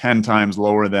something like 10 times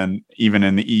lower than even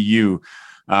in the EU.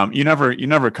 You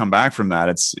never come back from that.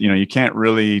 It's you can't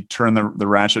really turn the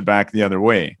ratchet back the other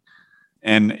way.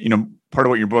 And part of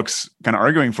what your book's kind of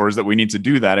arguing for is that we need to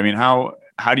do that. I mean, how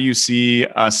do you see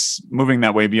us moving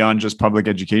that way beyond just public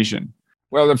education?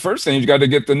 Well, the first thing, you've got to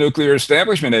get the nuclear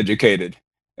establishment educated.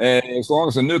 And as long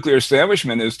as the nuclear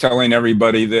establishment is telling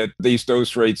everybody that these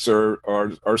dose rates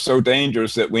are so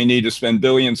dangerous that we need to spend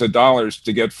billions of dollars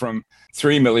to get from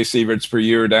 3 millisieverts per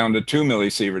year down to 2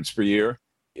 millisieverts per year.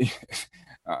 It's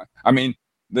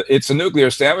the nuclear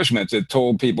establishment that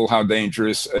told people how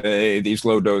dangerous these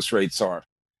low dose rates are.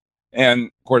 And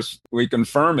of course, we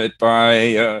confirm it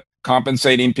by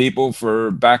compensating people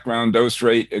for background dose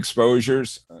rate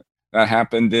exposures. That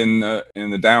happened in the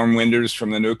downwinders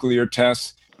from the nuclear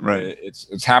tests. Right.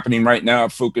 It's happening right now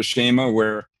at Fukushima,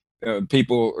 where a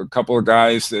couple of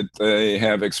guys that they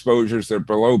have exposures that are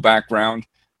below background.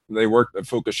 They worked at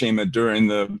Fukushima during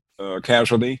the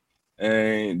casualty.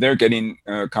 They're getting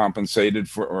compensated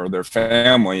for, or their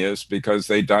family is, because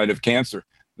they died of cancer.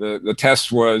 The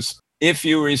test was, if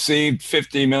you received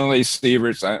 50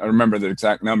 millisieverts, I remember the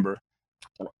exact number,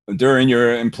 during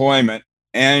your employment,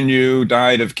 and you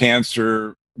died of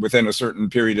cancer within a certain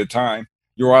period of time,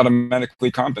 you're automatically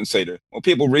compensated. Well,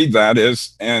 people read that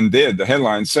the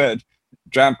headline said,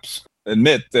 Japs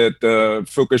admit that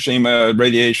Fukushima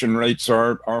radiation rates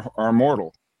are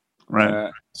mortal.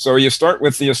 Right. So you start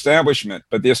with the establishment,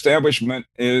 but the establishment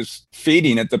is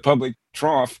feeding at the public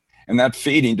trough, and that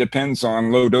feeding depends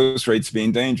on low dose rates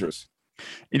being dangerous.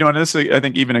 And this, I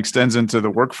think, even extends into the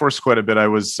workforce quite a bit. I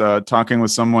was talking with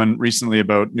someone recently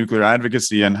about nuclear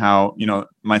advocacy and how,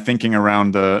 my thinking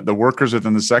around the workers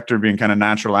within the sector being kind of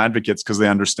natural advocates because they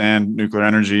understand nuclear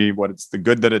energy, the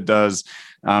good that it does,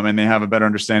 and they have a better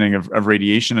understanding of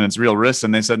radiation and its real risks.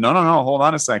 And they said, no, hold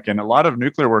on a second. A lot of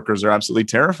nuclear workers are absolutely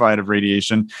terrified of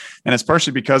radiation. And it's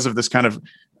partially because of this kind of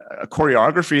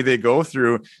choreography they go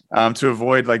through to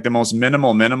avoid like the most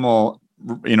minimal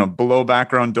below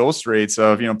background dose rates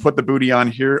of, put the booty on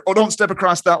here. Oh, don't step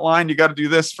across that line. You got to do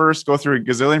this first, go through a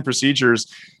gazillion procedures,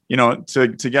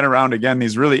 to get around, again,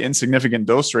 these really insignificant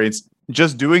dose rates.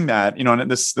 Just doing that,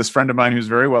 and this friend of mine who's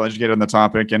very well educated on the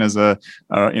topic and is a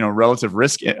relative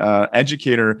risk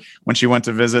educator, when she went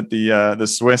to visit the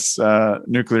Swiss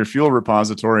nuclear fuel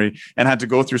repository and had to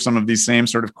go through some of these same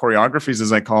sort of choreographies,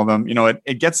 as I call them,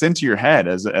 it gets into your head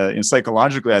as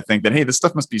psychologically, I think that, hey, this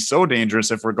stuff must be so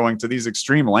dangerous if we're going to these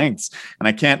extreme lengths, and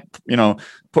I can't,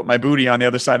 put my booty on the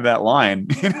other side of that line,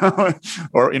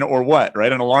 or what,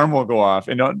 right? An alarm will go off.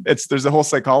 There's a whole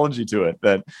psychology to it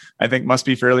that I think must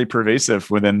be fairly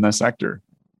pervasive within the sector.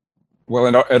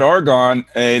 Well, at Argonne,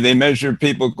 they measure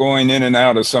people going in and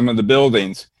out of some of the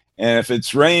buildings. And if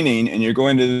it's raining and you're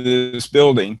going to this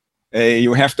building,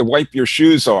 you have to wipe your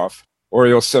shoes off or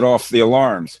you'll set off the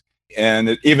alarms.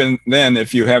 And even then,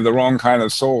 if you have the wrong kind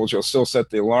of soles, you'll still set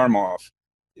the alarm off.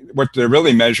 What they're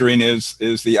really measuring is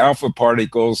the alpha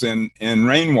particles in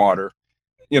rainwater.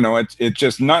 It's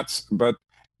just nuts. But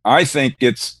I think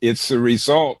it's the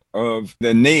result of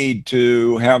the need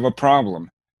to have a problem.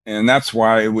 And that's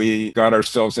why we got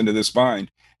ourselves into this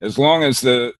bind. As long as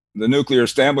the nuclear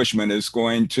establishment is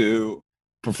going to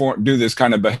do this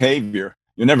kind of behavior,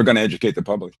 you're never going to educate the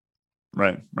public.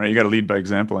 Right. You got to lead by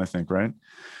example, I think, right?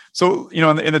 So,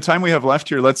 in the time we have left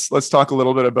here, let's talk a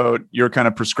little bit about your kind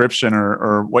of prescription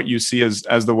or what you see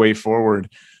as the way forward.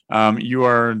 You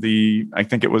are I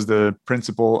think it was the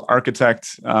principal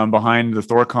architect behind the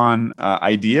Thorcon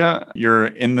idea. You're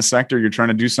in the sector, you're trying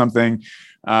to do something.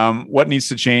 What needs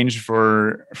to change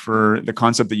for the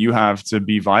concept that you have to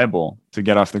be viable, to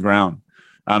get off the ground,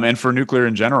 and for nuclear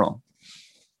in general?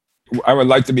 I would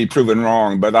like to be proven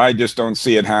wrong, but I just don't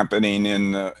see it happening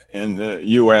in the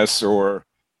U.S. or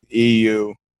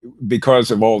EU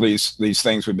because of all these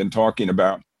things we've been talking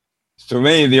about. To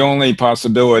me, the only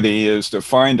possibility is to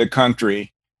find a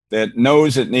country that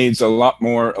knows it needs a lot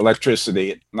more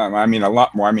electricity. I mean, a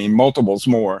lot more, I mean, multiples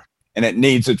more, and it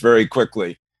needs it very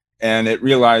quickly. And it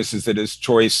realizes that its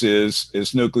choice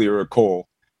is nuclear or coal.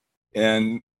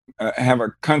 And have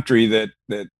a country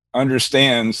that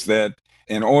understands that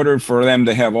in order for them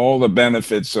to have all the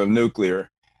benefits of nuclear,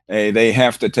 they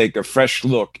have to take a fresh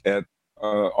look at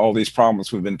all these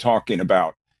problems we've been talking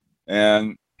about,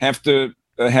 and have to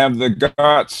have the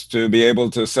guts to be able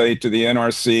to say to the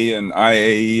NRC and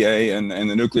IAEA and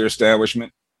the nuclear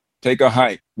establishment, take a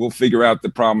hike. We'll figure out the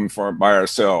problem by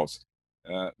ourselves.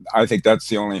 I think that's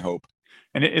the only hope.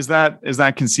 And is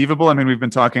that conceivable? I mean, we've been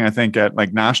talking, I think, at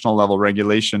like national level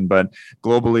regulation, but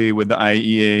globally with the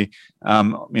IAEA,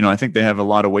 I think they have a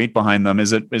lot of weight behind them.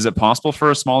 Is it possible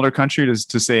for a smaller country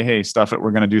to say, hey, stuff it,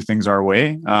 we're going to do things our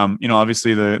way?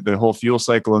 Obviously the whole fuel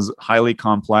cycle is highly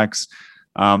complex.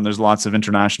 There's lots of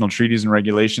international treaties and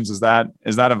regulations. Is that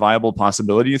a viable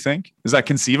possibility, you think? Is that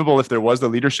conceivable if there was the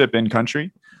leadership in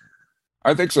country?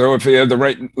 I think so. If you have the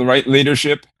right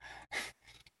leadership.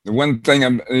 The one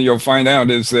thing you'll find out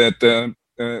is that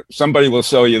somebody will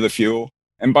sell you the fuel.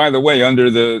 And by the way, under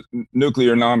the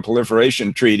Nuclear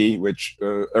Non-Proliferation Treaty, which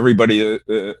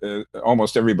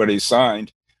almost everybody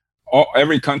signed,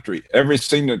 every country, every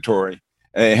signatory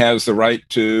has the right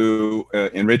to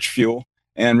enrich fuel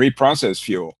and reprocess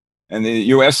fuel. And the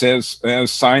U.S. has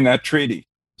signed that treaty.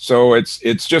 So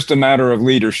it's just a matter of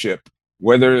leadership.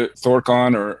 Whether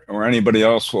Thorcon or anybody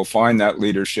else will find that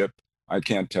leadership, I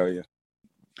can't tell you.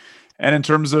 And in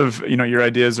terms of, your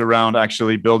ideas around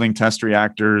actually building test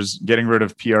reactors, getting rid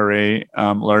of PRA,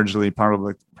 largely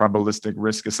probabilistic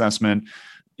risk assessment,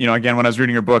 again, when I was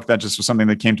reading your book, that just was something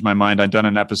that came to my mind. I'd done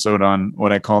an episode on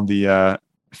what I called the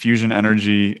fusion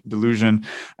energy delusion,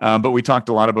 but we talked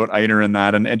a lot about ITER in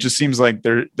that. And it just seems like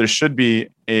there should be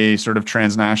a sort of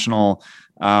transnational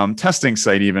testing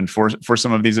site even for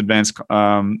some of these advanced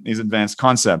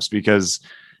concepts, because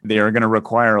they are going to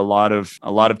require a lot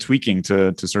of tweaking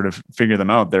to sort of figure them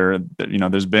out.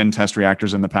 There's been test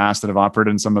reactors in the past that have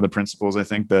operated in some of the principles, I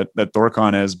think, that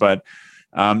Thorcon is. But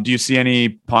do you see any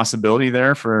possibility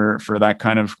there for that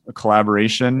kind of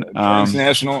collaboration?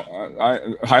 Transnational,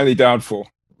 highly doubtful.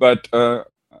 But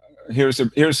here's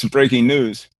some breaking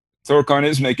news. Thorcon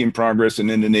is making progress in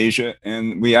Indonesia,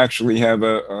 and we actually have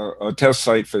a test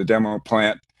site for the demo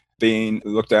plant being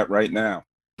looked at right now.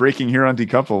 Breaking here on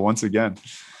Decouple once again.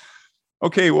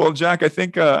 Okay, well, Jack, I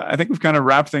think we've kind of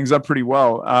wrapped things up pretty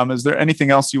well. Is there anything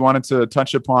else you wanted to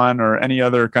touch upon, or any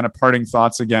other kind of parting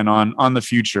thoughts again on the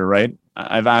future? Right,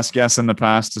 I've asked guests in the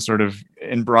past to sort of,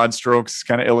 in broad strokes,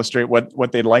 kind of illustrate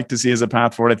what they'd like to see as a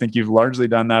path forward. I think you've largely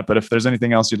done that, but if there's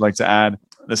anything else you'd like to add,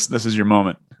 this is your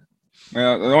moment.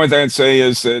 Well, the only thing I'd say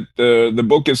is that the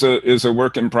book is a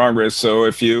work in progress. So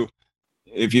if you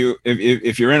if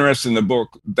you're interested in the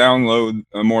book, download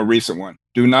a more recent one.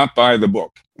 Do not buy the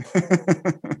book.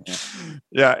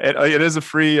 Yeah, it is a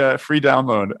free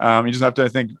download. You just have to, I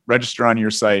think, register on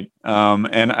your site.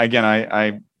 And again,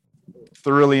 I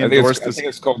thoroughly endorse this. I think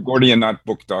it's called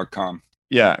GordianNotBook.com.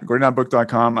 Yeah,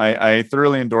 GordianNotBook.com. I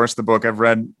thoroughly endorse the book. I've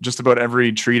read just about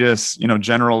every treatise,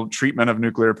 general treatment of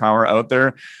nuclear power out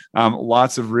there.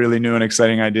 Lots of really new and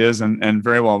exciting ideas, and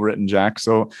very well written, Jack.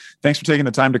 So thanks for taking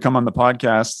the time to come on the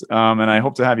podcast. And I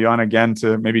hope to have you on again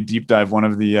to maybe deep dive one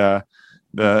of the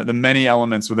many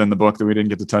elements within the book that we didn't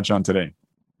get to touch on today.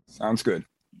 Sounds good.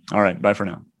 All right. Bye for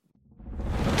now.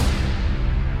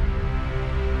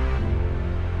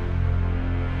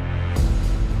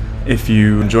 If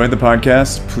you enjoyed the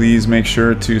podcast, please make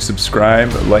sure to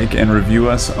subscribe, like, and review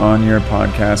us on your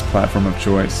podcast platform of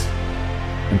choice.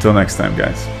 Until next time,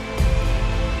 guys.